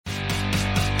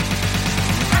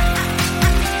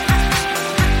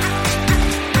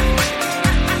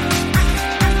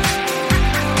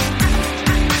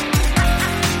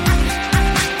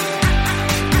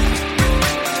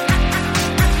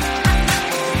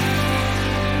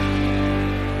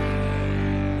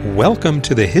Welcome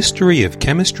to the History of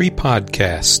Chemistry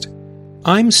podcast.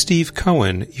 I'm Steve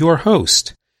Cohen, your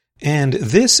host, and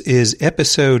this is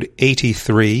episode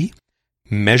 83,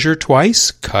 Measure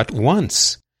Twice, Cut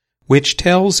Once, which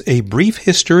tells a brief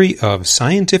history of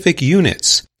scientific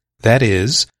units, that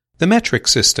is, the metric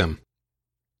system.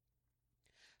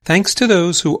 Thanks to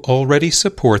those who already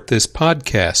support this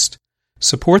podcast.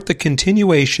 Support the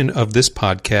continuation of this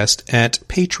podcast at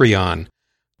Patreon.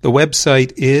 The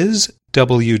website is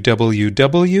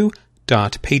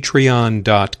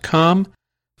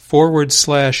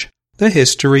www.patreon.com/The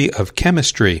History of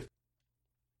Chemistry.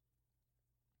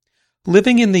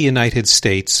 Living in the United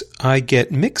States, I get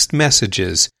mixed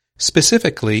messages,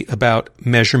 specifically about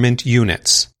measurement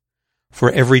units.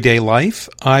 For everyday life,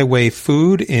 I weigh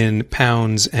food in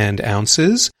pounds and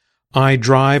ounces, I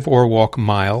drive or walk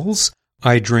miles,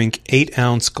 I drink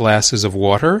 8-ounce glasses of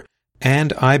water,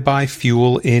 and I buy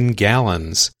fuel in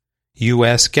gallons.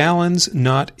 U.S. gallons,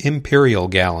 not imperial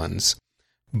gallons.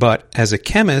 But as a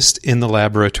chemist in the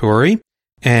laboratory,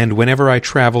 and whenever I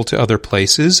travel to other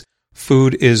places,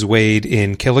 food is weighed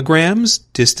in kilograms,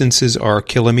 distances are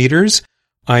kilometers,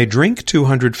 I drink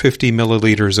 250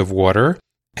 milliliters of water,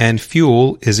 and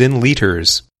fuel is in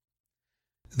liters.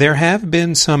 There have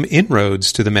been some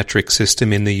inroads to the metric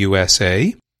system in the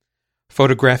USA.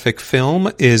 Photographic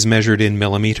film is measured in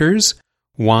millimeters.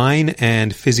 Wine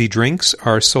and fizzy drinks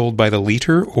are sold by the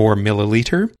liter or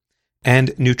milliliter,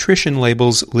 and nutrition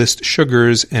labels list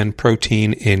sugars and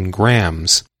protein in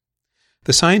grams.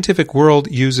 The scientific world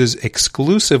uses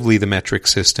exclusively the metric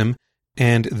system,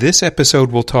 and this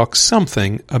episode will talk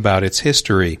something about its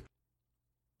history.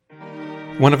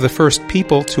 One of the first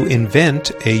people to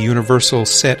invent a universal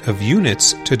set of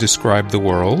units to describe the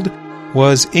world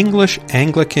was English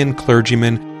Anglican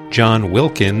clergyman John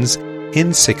Wilkins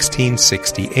in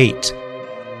 1668.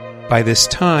 By this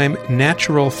time,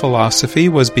 natural philosophy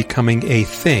was becoming a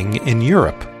thing in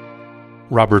Europe.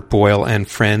 Robert Boyle and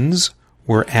friends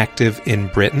were active in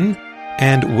Britain,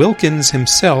 and Wilkins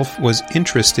himself was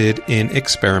interested in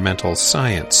experimental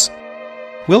science.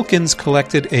 Wilkins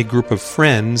collected a group of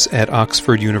friends at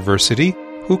Oxford University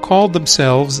who called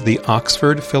themselves the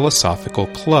Oxford Philosophical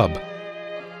Club.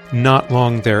 Not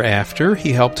long thereafter,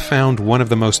 he helped found one of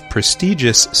the most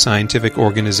prestigious scientific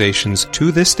organizations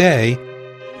to this day,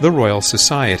 the Royal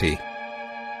Society.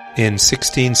 In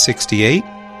 1668,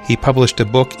 he published a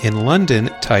book in London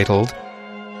titled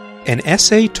An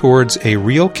Essay Towards a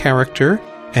Real Character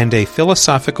and a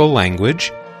Philosophical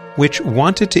Language, which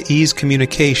wanted to ease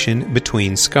communication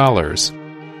between scholars.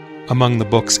 Among the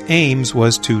book's aims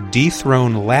was to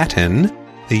dethrone Latin,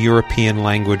 the European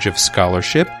language of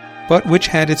scholarship, but which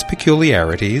had its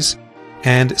peculiarities,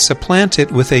 and supplant it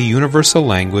with a universal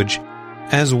language,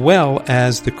 as well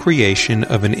as the creation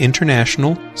of an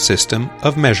international system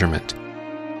of measurement.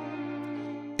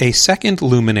 A second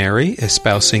luminary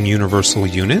espousing universal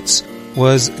units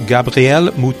was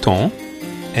Gabriel Mouton,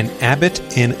 an abbot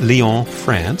in Lyon,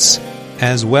 France,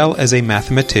 as well as a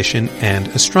mathematician and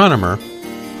astronomer,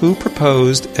 who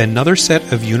proposed another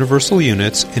set of universal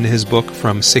units in his book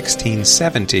from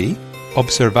 1670,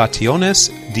 Observationes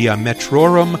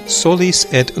Diametrorum Solis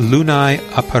et Lunae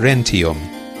Apparentium.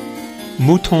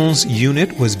 Mouton's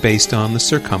unit was based on the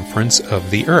circumference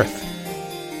of the Earth.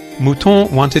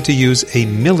 Mouton wanted to use a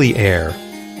milliare,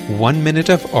 1 minute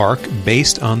of arc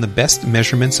based on the best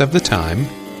measurements of the time,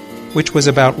 which was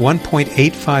about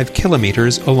 1.85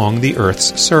 kilometers along the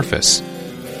Earth's surface.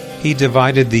 He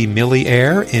divided the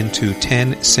milliare into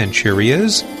 10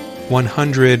 centurias,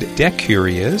 100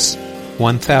 decurias,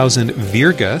 1,000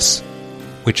 virgas,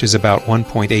 which is about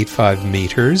 1.85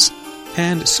 meters,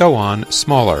 and so on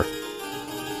smaller.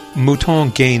 Mouton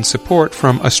gained support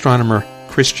from astronomer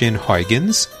Christian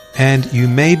Huygens, and you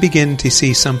may begin to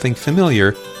see something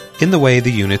familiar in the way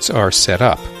the units are set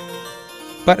up.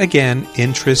 But again,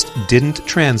 interest didn't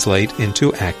translate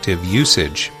into active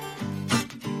usage.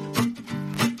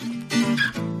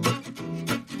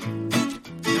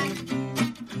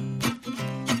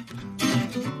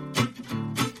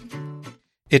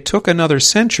 It took another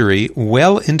century,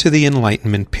 well into the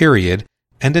Enlightenment period,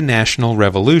 and a national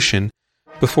revolution,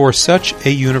 before such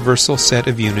a universal set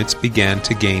of units began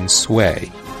to gain sway.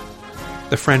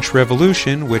 The French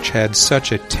Revolution, which had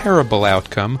such a terrible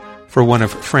outcome for one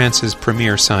of France's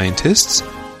premier scientists,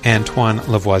 Antoine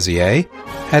Lavoisier,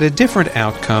 had a different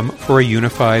outcome for a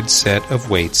unified set of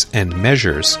weights and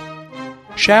measures.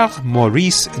 Charles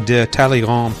Maurice de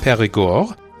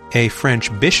Talleyrand-Périgord, a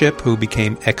French bishop who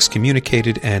became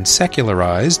excommunicated and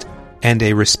secularized, and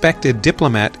a respected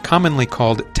diplomat commonly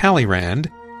called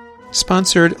Talleyrand,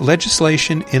 sponsored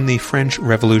legislation in the French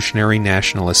Revolutionary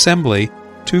National Assembly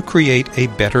to create a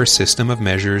better system of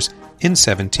measures in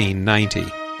 1790.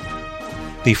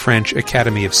 The French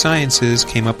Academy of Sciences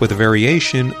came up with a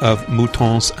variation of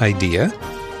Mouton's idea,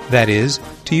 that is,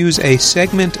 to use a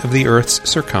segment of the Earth's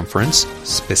circumference,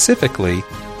 specifically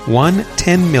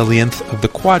 1/10,000,000th of the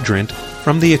quadrant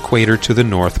from the equator to the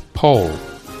North Pole.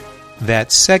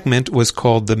 That segment was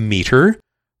called the meter,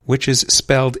 which is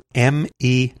spelled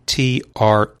M-E-T-R-E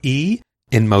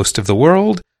in most of the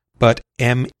world, but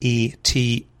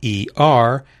M-E-T-E-R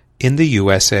in the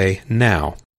USA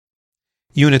now.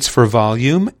 Units for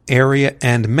volume, area,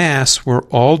 and mass were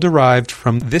all derived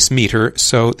from this meter,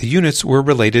 so the units were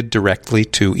related directly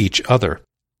to each other.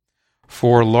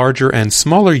 For larger and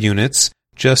smaller units,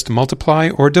 just multiply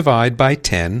or divide by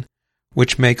 10,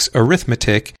 which makes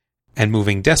arithmetic and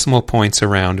moving decimal points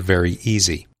around very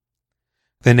easy.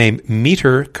 The name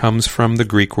meter comes from the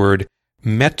Greek word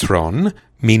metron,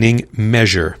 meaning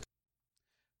measure.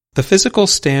 The physical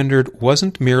standard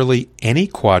wasn't merely any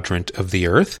quadrant of the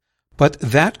Earth, but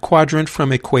that quadrant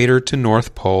from equator to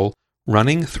North Pole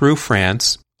running through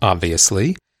France,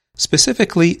 obviously,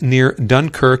 specifically near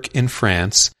Dunkirk in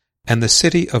France and the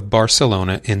city of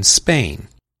Barcelona in Spain.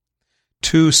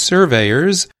 Two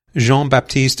surveyors,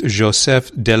 Jean-Baptiste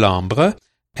Joseph Delambre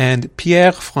and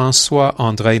Pierre-François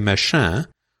André Machin,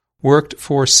 worked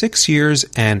for 6 years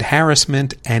and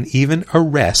harassment and even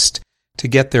arrest to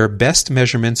get their best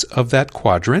measurements of that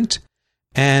quadrant,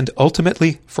 and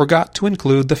ultimately forgot to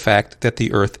include the fact that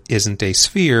the Earth isn't a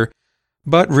sphere,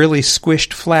 but really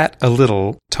squished flat a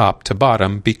little top to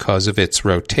bottom because of its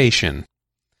rotation.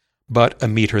 But a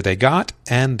meter they got,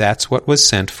 and that's what was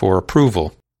sent for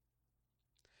approval.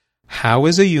 How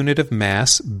is a unit of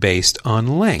mass based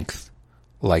on length?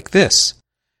 Like this.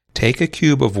 Take a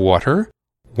cube of water,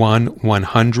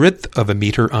 1/100th of a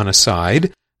meter on a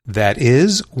side, that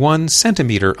is 1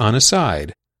 centimeter on a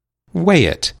side. Weigh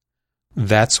it.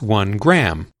 That's 1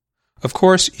 gram. Of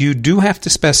course, you do have to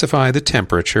specify the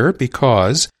temperature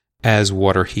because, as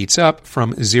water heats up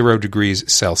from 0 degrees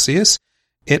Celsius,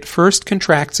 it first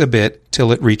contracts a bit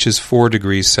till it reaches 4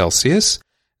 degrees Celsius,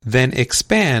 then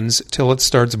expands till it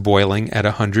starts boiling at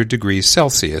 100 degrees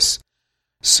Celsius.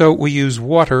 So we use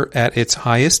water at its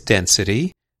highest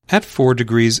density, at 4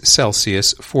 degrees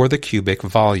Celsius for the cubic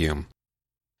volume.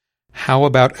 How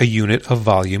about a unit of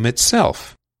volume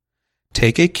itself?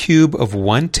 Take a cube of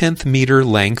 1/10 meter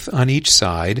length on each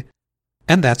side,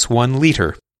 and that's 1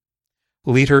 liter.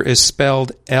 Liter is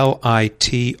spelled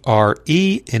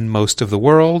L-I-T-R-E in most of the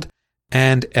world,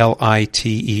 and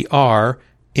L-I-T-E-R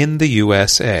in the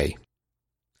USA.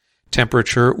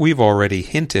 Temperature we've already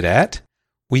hinted at.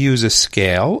 We use a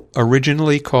scale,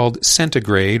 originally called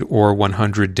centigrade or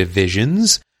 100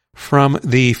 divisions, from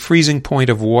the freezing point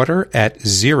of water at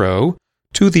 0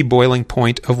 to the boiling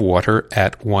point of water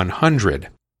at 100.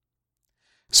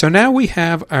 So now we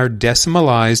have our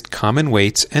decimalized common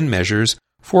weights and measures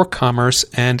for commerce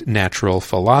and natural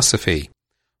philosophy,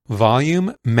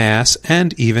 volume, mass,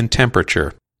 and even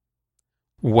temperature.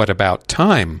 What about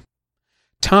time?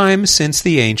 Time, since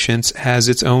the ancients, has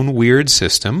its own weird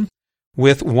system,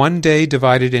 with 1 day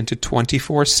divided into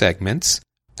 24 segments,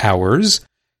 hours,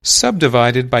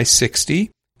 subdivided by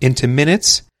 60 into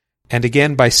minutes, and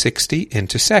again by 60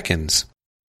 into seconds.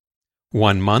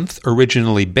 1 month,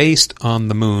 originally based on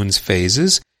the moon's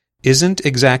phases, isn't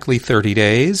exactly 30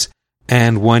 days,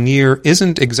 and 1 year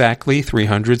isn't exactly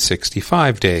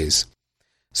 365 days.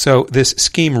 So this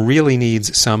scheme really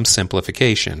needs some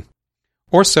simplification.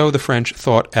 Or so the French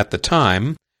thought at the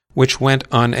time, which went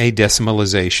on a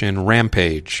decimalization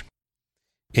rampage.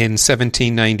 In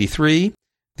 1793,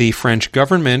 the French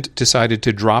government decided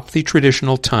to drop the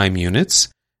traditional time units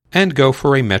and go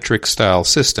for a metric-style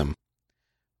system.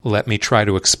 Let me try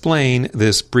to explain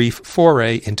this brief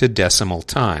foray into decimal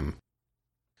time.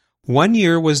 1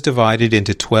 year was divided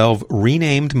into 12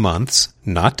 renamed months,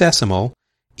 not decimal,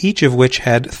 each of which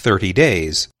had 30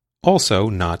 days, also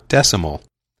not decimal.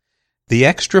 The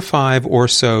extra 5 or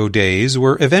so days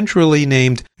were eventually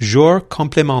named jours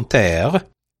complémentaires,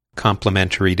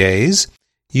 complementary days,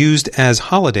 used as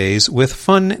holidays with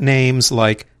fun names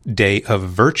like Day of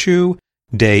Virtue,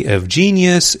 Day of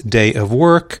Genius, Day of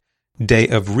Work, Day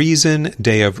of Reason,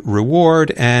 Day of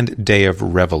Reward, and Day of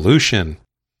Revolution.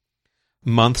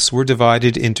 Months were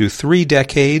divided into 3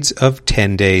 decades of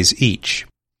 10 days each.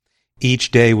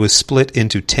 Each day was split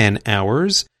into 10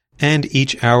 hours, and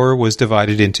each hour was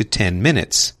divided into 10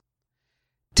 minutes.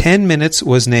 10 minutes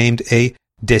was named a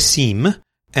décime,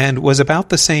 and was about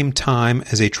the same time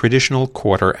as a traditional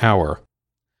quarter hour.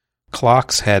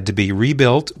 Clocks had to be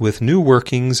rebuilt with new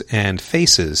workings and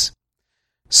faces.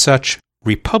 Such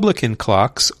Republican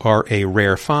clocks are a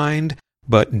rare find,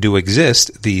 but do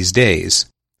exist these days.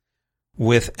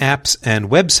 With apps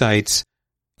and websites,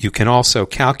 you can also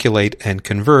calculate and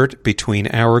convert between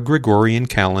our Gregorian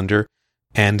calendar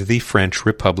and the French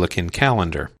Republican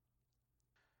calendar.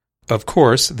 Of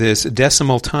course, this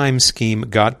decimal time scheme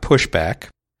got pushback,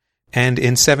 and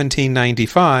in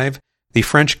 1795, the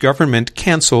French government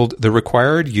cancelled the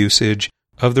required usage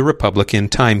of the Republican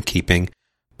timekeeping,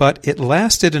 but it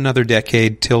lasted another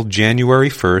decade till January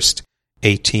 1st,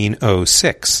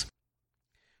 1806.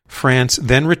 France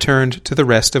then returned to the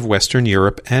rest of Western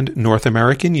Europe and North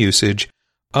American usage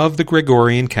of the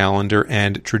Gregorian calendar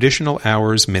and traditional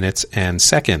hours, minutes, and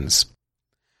seconds.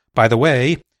 By the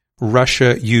way,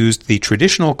 Russia used the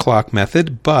traditional clock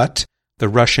method, but the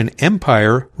Russian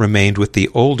Empire remained with the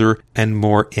older and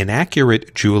more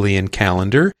inaccurate Julian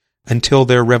calendar until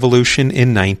their revolution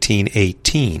in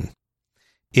 1918.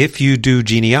 If you do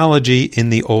genealogy in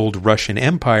the old Russian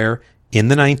Empire in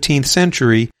the 19th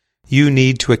century, you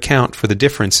need to account for the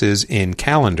differences in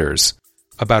calendars,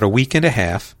 about a week and a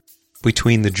half,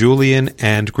 between the Julian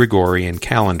and Gregorian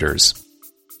calendars.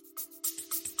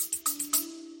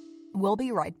 We'll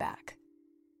be right back.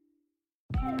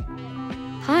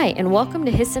 Hi, and welcome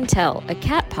to Hiss and Tell, a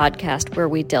cat podcast where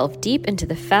we delve deep into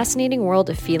the fascinating world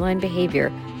of feline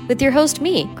behavior with your host,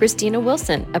 me, Christina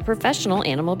Wilson, a professional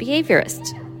animal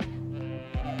behaviorist.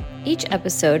 Each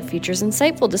episode features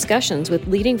insightful discussions with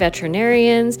leading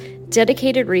veterinarians,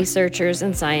 dedicated researchers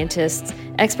and scientists,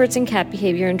 experts in cat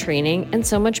behavior and training, and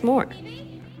so much more.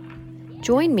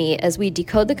 Join me as we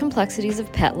decode the complexities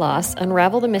of pet loss,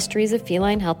 unravel the mysteries of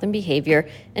feline health and behavior,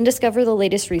 and discover the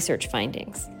latest research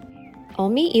findings. I'll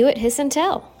meet you at Hiss and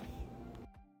Tell.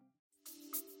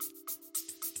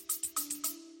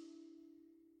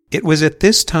 It was at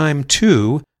this time,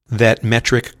 too, that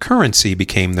metric currency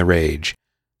became the rage.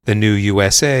 The new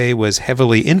USA was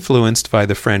heavily influenced by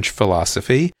the French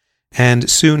philosophy and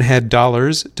soon had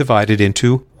dollars divided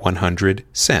into 100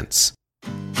 cents.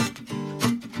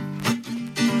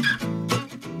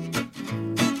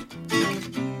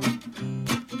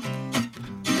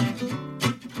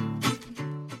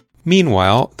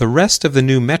 Meanwhile, the rest of the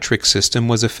new metric system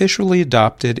was officially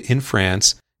adopted in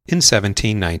France in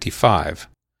 1795.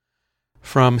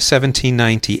 From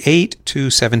 1798 to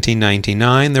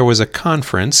 1799, there was a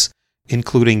conference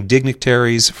including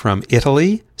dignitaries from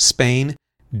Italy, Spain,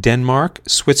 Denmark,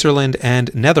 Switzerland,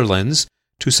 and Netherlands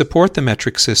to support the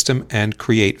metric system and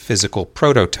create physical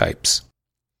prototypes.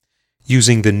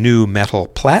 Using the new metal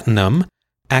platinum,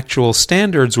 actual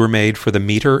standards were made for the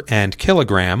meter and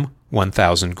kilogram,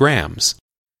 1,000 grams.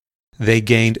 They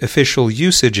gained official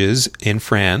usages in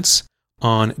France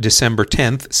on December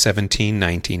 10,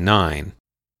 1799.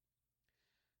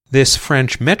 This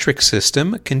French metric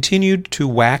system continued to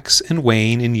wax and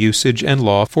wane in usage and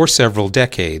law for several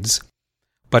decades,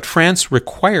 but France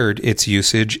required its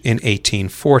usage in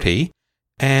 1840,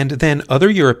 and then other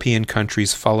European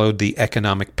countries followed the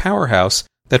economic powerhouse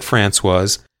that France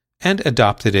was and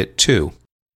adopted it too.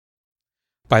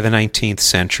 By the 19th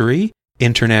century,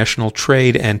 international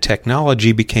trade and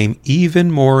technology became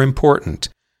even more important,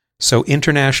 so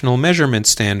international measurement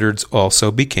standards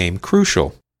also became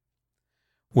crucial.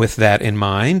 With that in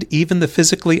mind, even the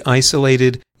physically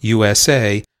isolated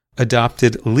USA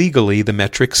adopted legally the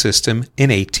metric system in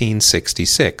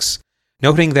 1866,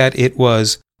 noting that it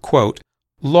was, quote,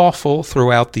 lawful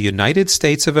throughout the United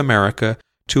States of America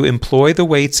to employ the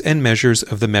weights and measures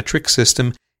of the metric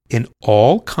system in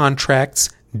all contracts,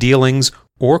 dealings,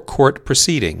 or court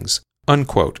proceedings,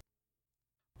 unquote.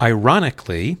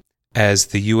 Ironically, as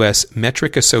the U.S.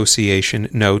 Metric Association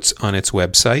notes on its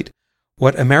website,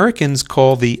 what Americans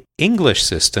call the English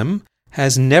system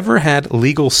has never had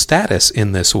legal status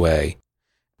in this way,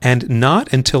 and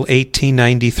not until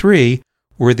 1893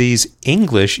 were these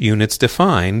English units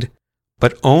defined,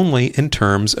 but only in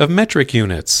terms of metric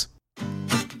units.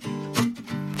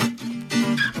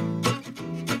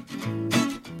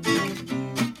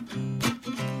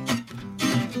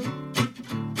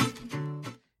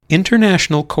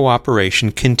 International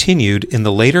cooperation continued in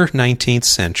the later 19th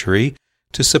century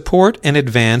to support and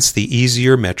advance the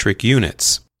easier metric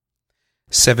units.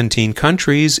 17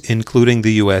 countries, including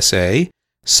the USA,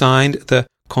 signed the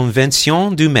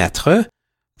Convention du Mètre,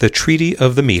 the Treaty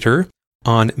of the Meter,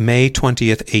 on May 20,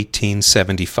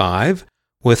 1875,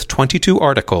 with 22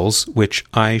 articles, which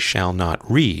I shall not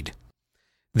read.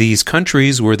 These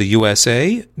countries were the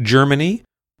USA, Germany,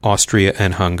 Austria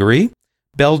and Hungary,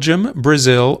 Belgium,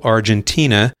 Brazil,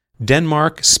 Argentina,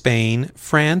 Denmark, Spain,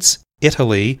 France,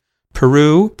 Italy,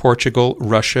 Peru, Portugal,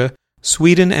 Russia,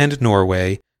 Sweden and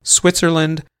Norway,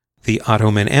 Switzerland, the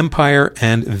Ottoman Empire,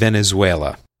 and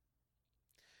Venezuela.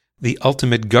 The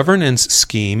ultimate governance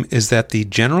scheme is that the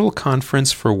General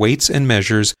Conference for Weights and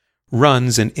Measures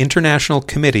runs an International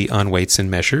Committee on Weights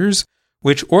and Measures,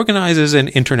 which organizes an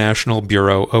International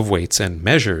Bureau of Weights and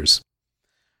Measures.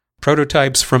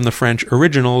 Prototypes from the French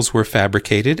originals were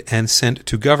fabricated and sent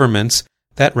to governments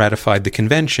that ratified the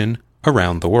convention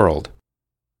around the world.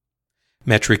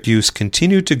 Metric use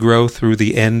continued to grow through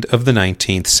the end of the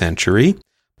 19th century.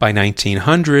 By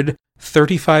 1900,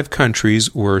 35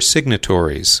 countries were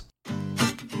signatories.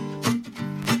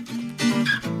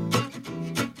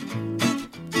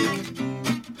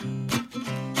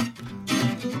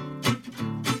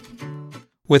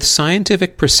 With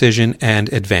scientific precision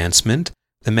and advancement,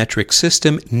 the metric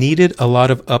system needed a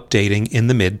lot of updating in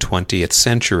the mid-20th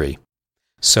century.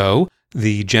 So,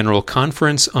 the General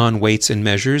Conference on Weights and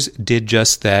Measures did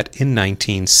just that in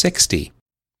 1960.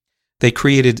 They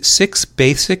created 6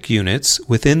 basic units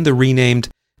within the renamed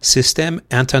Système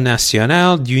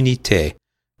International d'Unité,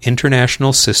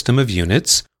 International System of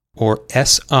Units, or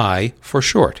SI for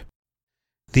short.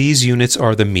 These units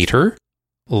are the meter,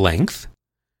 length,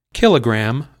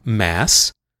 kilogram,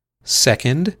 mass,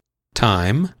 second,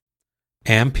 time,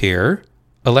 ampere,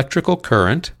 electrical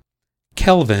current,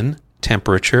 Kelvin,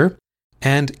 temperature,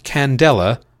 and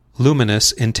candela,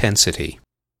 luminous intensity.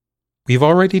 We've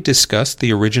already discussed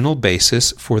the original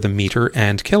basis for the meter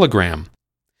and kilogram.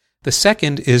 The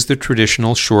second is the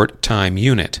traditional short time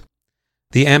unit.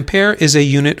 The ampere is a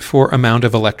unit for amount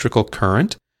of electrical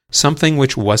current, something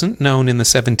which wasn't known in the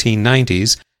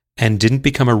 1790s and didn't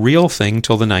become a real thing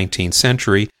till the 19th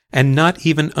century, and not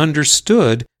even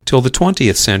understood till the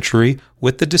 20th century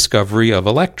with the discovery of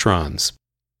electrons.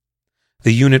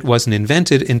 The unit wasn't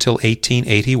invented until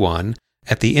 1881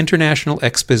 at the International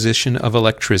Exposition of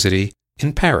Electricity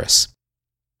in Paris.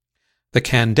 The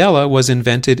candela was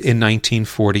invented in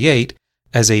 1948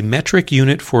 as a metric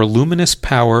unit for luminous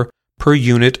power per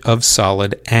unit of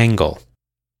solid angle.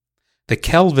 The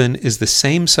Kelvin is the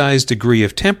same size degree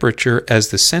of temperature as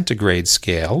the centigrade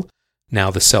scale,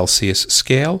 now the Celsius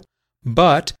scale,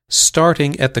 but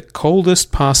starting at the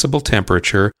coldest possible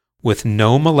temperature with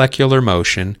no molecular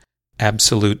motion,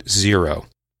 absolute zero.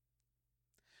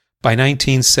 By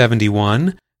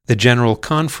 1971, the General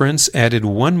Conference added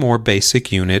one more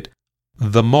basic unit,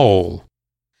 the mole.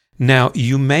 Now,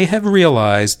 you may have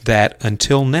realized that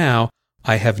until now,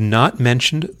 I have not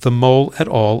mentioned the mole at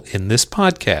all in this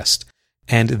podcast,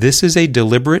 and this is a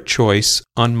deliberate choice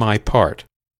on my part.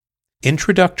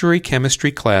 Introductory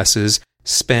chemistry classes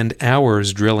spend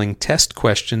hours drilling test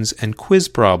questions and quiz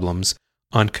problems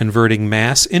on converting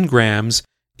mass in grams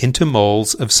into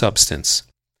moles of substance.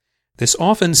 This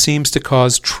often seems to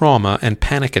cause trauma and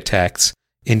panic attacks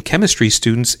in chemistry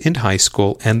students in high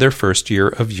school and their first year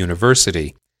of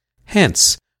university.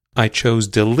 Hence, I chose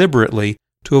deliberately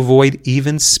to avoid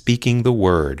even speaking the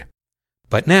word.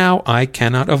 But now I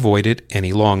cannot avoid it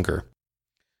any longer.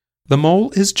 The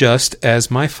mole is just,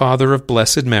 as my father of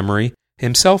blessed memory,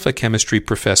 himself a chemistry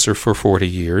professor for 40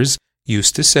 years,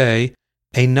 used to say,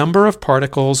 a number of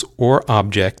particles or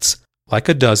objects, like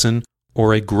a dozen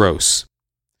or a gross.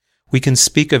 We can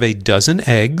speak of a dozen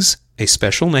eggs, a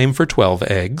special name for 12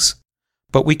 eggs,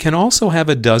 but we can also have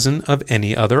a dozen of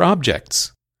any other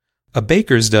objects. A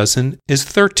baker's dozen is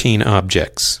 13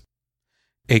 objects.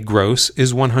 A gross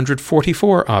is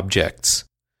 144 objects.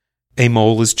 A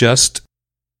mole is just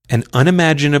an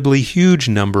unimaginably huge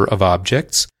number of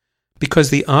objects because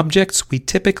the objects we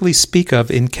typically speak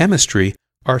of in chemistry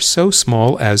are so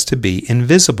small as to be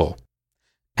invisible.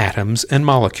 Atoms and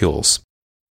molecules.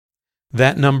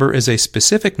 That number is a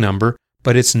specific number,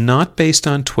 but it's not based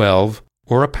on 12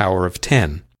 or a power of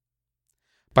 10.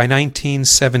 By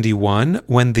 1971,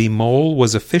 when the mole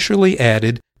was officially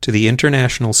added to the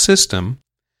international system,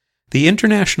 the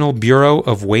International Bureau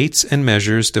of Weights and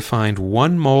Measures defined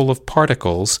 1 mole of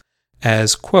particles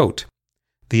as, quote,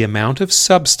 the amount of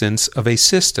substance of a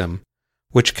system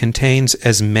which contains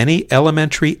as many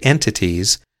elementary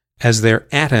entities as their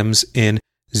atoms in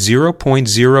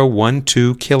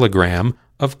 0.012 kilogram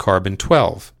of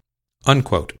carbon-12,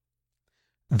 unquote.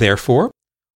 Therefore,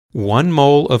 1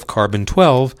 mole of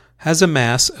carbon-12 has a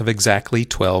mass of exactly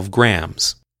 12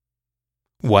 grams.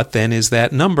 What then is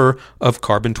that number of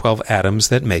carbon-12 atoms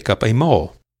that make up a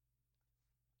mole?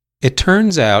 It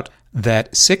turns out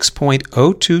that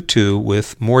 6.022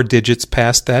 with more digits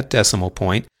past that decimal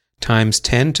point times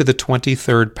 10 to the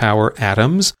 23rd power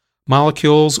atoms,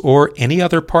 molecules, or any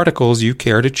other particles you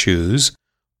care to choose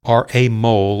are a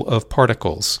mole of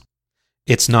particles.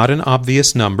 It's not an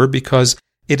obvious number because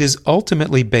it is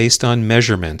ultimately based on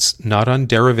measurements, not on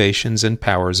derivations and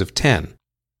powers of 10.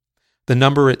 The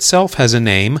number itself has a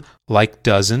name, like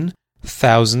dozen,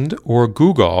 thousand, or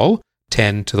googol,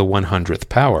 10 to the 100th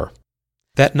power.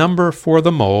 That number for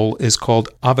the mole is called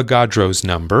Avogadro's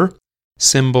number,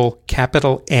 symbol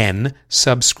capital N,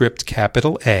 subscript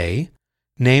capital A,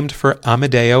 named for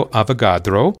Amedeo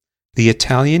Avogadro, the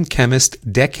Italian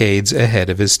chemist decades ahead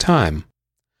of his time.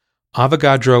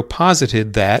 Avogadro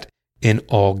posited that, in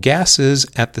all gases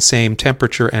at the same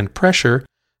temperature and pressure,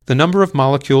 the number of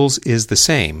molecules is the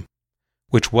same,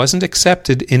 which wasn't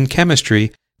accepted in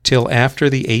chemistry till after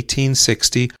the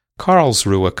 1860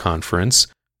 Karlsruhe Conference,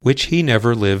 which he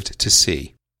never lived to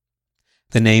see.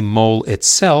 The name mole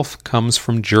itself comes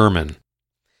from German.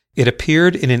 It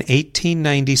appeared in an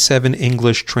 1897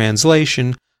 English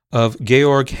translation of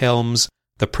Georg Helm's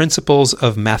The Principles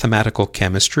of Mathematical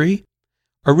Chemistry,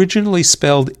 originally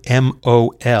spelled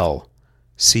M-O-L.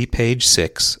 See page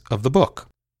 6 of the book.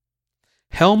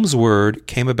 Helm's word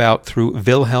came about through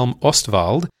Wilhelm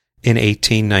Ostwald in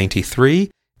 1893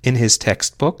 in his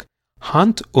textbook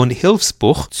Hand- und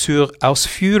Hilfsbuch zur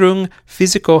Ausführung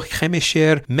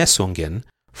physiko-chemischer Messungen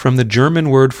from the German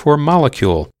word for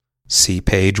molecule. See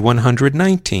page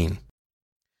 119.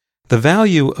 The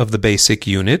value of the basic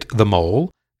unit, the mole,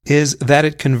 is that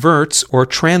it converts or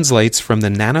translates from the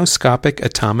nanoscopic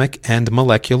atomic and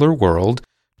molecular world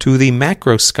to the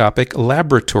macroscopic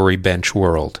laboratory bench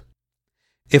world.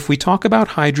 If we talk about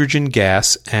hydrogen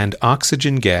gas and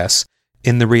oxygen gas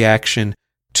in the reaction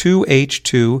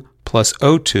 2H2 plus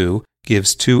O2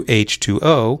 gives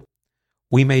 2H2O,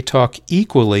 we may talk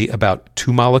equally about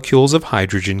 2 molecules of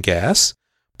hydrogen gas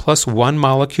plus 1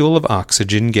 molecule of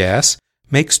oxygen gas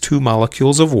makes 2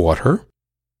 molecules of water,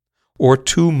 or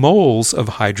 2 moles of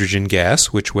hydrogen gas,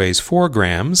 which weighs 4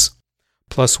 grams,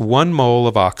 plus 1 mole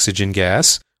of oxygen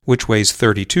gas, which weighs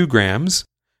 32 grams,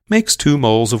 makes 2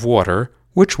 moles of water,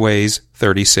 which weighs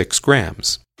 36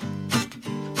 grams.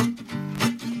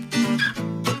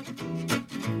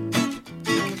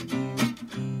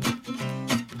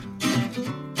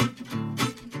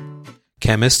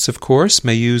 Chemists, of course,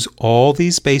 may use all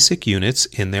these basic units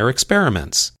in their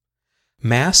experiments.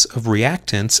 Mass of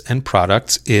reactants and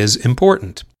products is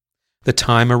important. The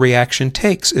time a reaction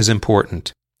takes is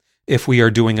important. If we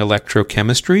are doing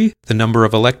electrochemistry, the number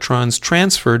of electrons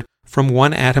transferred from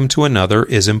one atom to another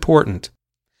is important.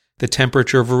 The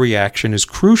temperature of a reaction is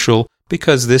crucial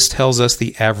because this tells us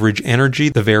the average energy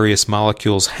the various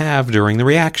molecules have during the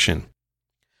reaction.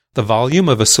 The volume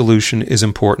of a solution is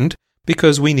important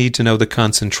because we need to know the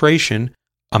concentration,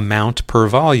 amount per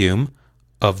volume,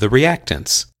 of the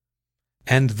reactants.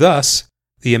 And thus,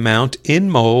 the amount in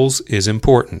moles is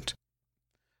important.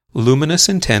 Luminous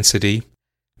intensity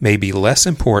may be less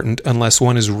important unless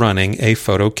one is running a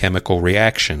photochemical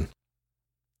reaction.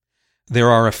 There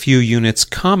are a few units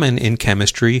common in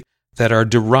chemistry that are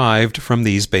derived from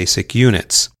these basic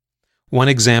units. One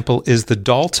example is the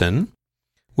Dalton,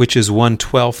 which is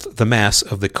 1/12 the mass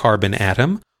of the carbon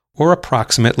atom, or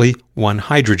approximately 1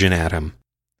 hydrogen atom.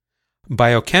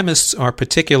 Biochemists are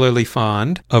particularly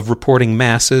fond of reporting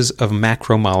masses of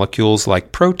macromolecules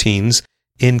like proteins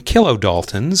in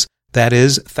kilodaltons, that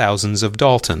is, thousands of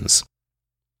daltons.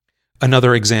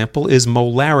 Another example is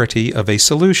molarity of a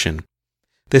solution.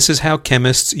 This is how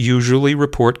chemists usually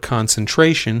report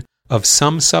concentration of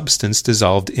some substance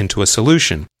dissolved into a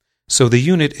solution, so the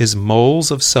unit is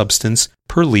moles of substance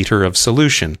per liter of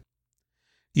solution.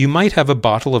 You might have a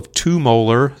bottle of 2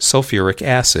 molar sulfuric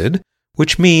acid,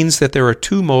 which means that there are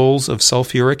 2 moles of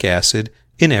sulfuric acid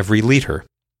in every liter.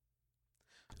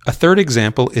 A third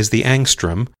example is the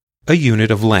angstrom, a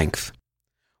unit of length.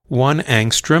 1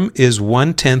 angstrom is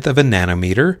 1/10 of a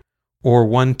nanometer, or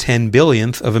 1/10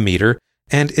 billionth of a meter,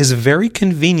 and is very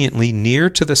conveniently near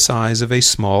to the size of a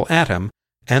small atom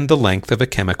and the length of a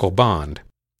chemical bond.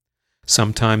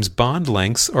 Sometimes bond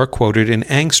lengths are quoted in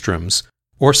angstroms,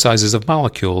 or sizes of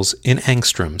molecules in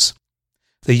angstroms.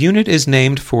 The unit is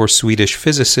named for Swedish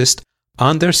physicist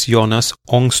Anders Jonas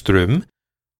Ångström,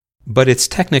 but it's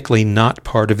technically not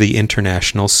part of the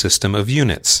international system of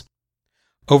units.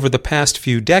 Over the past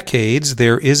few decades,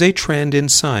 there is a trend in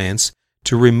science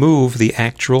to remove the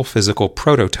actual physical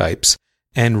prototypes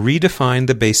and redefine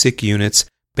the basic units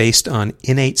based on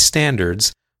innate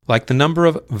standards, like the number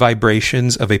of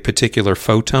vibrations of a particular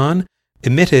photon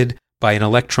emitted by an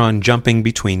electron jumping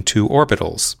between 2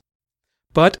 orbitals.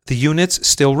 But the units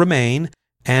still remain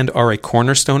and are a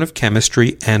cornerstone of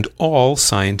chemistry and all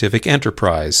scientific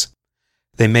enterprise.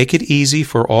 They make it easy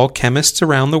for all chemists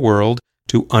around the world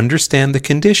to understand the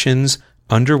conditions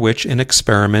under which an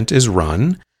experiment is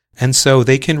run, and so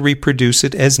they can reproduce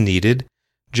it as needed,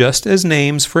 just as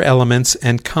names for elements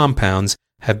and compounds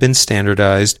have been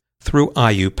standardized through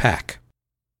IUPAC.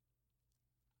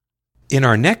 In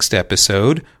our next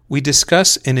episode, we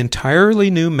discuss an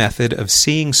entirely new method of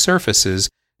seeing surfaces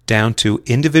down to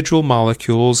individual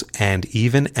molecules and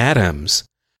even atoms,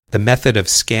 the method of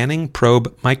scanning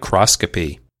probe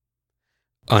microscopy.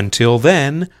 Until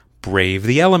then, brave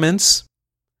the elements.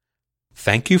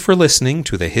 Thank you for listening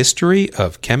to the History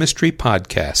of Chemistry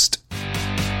podcast.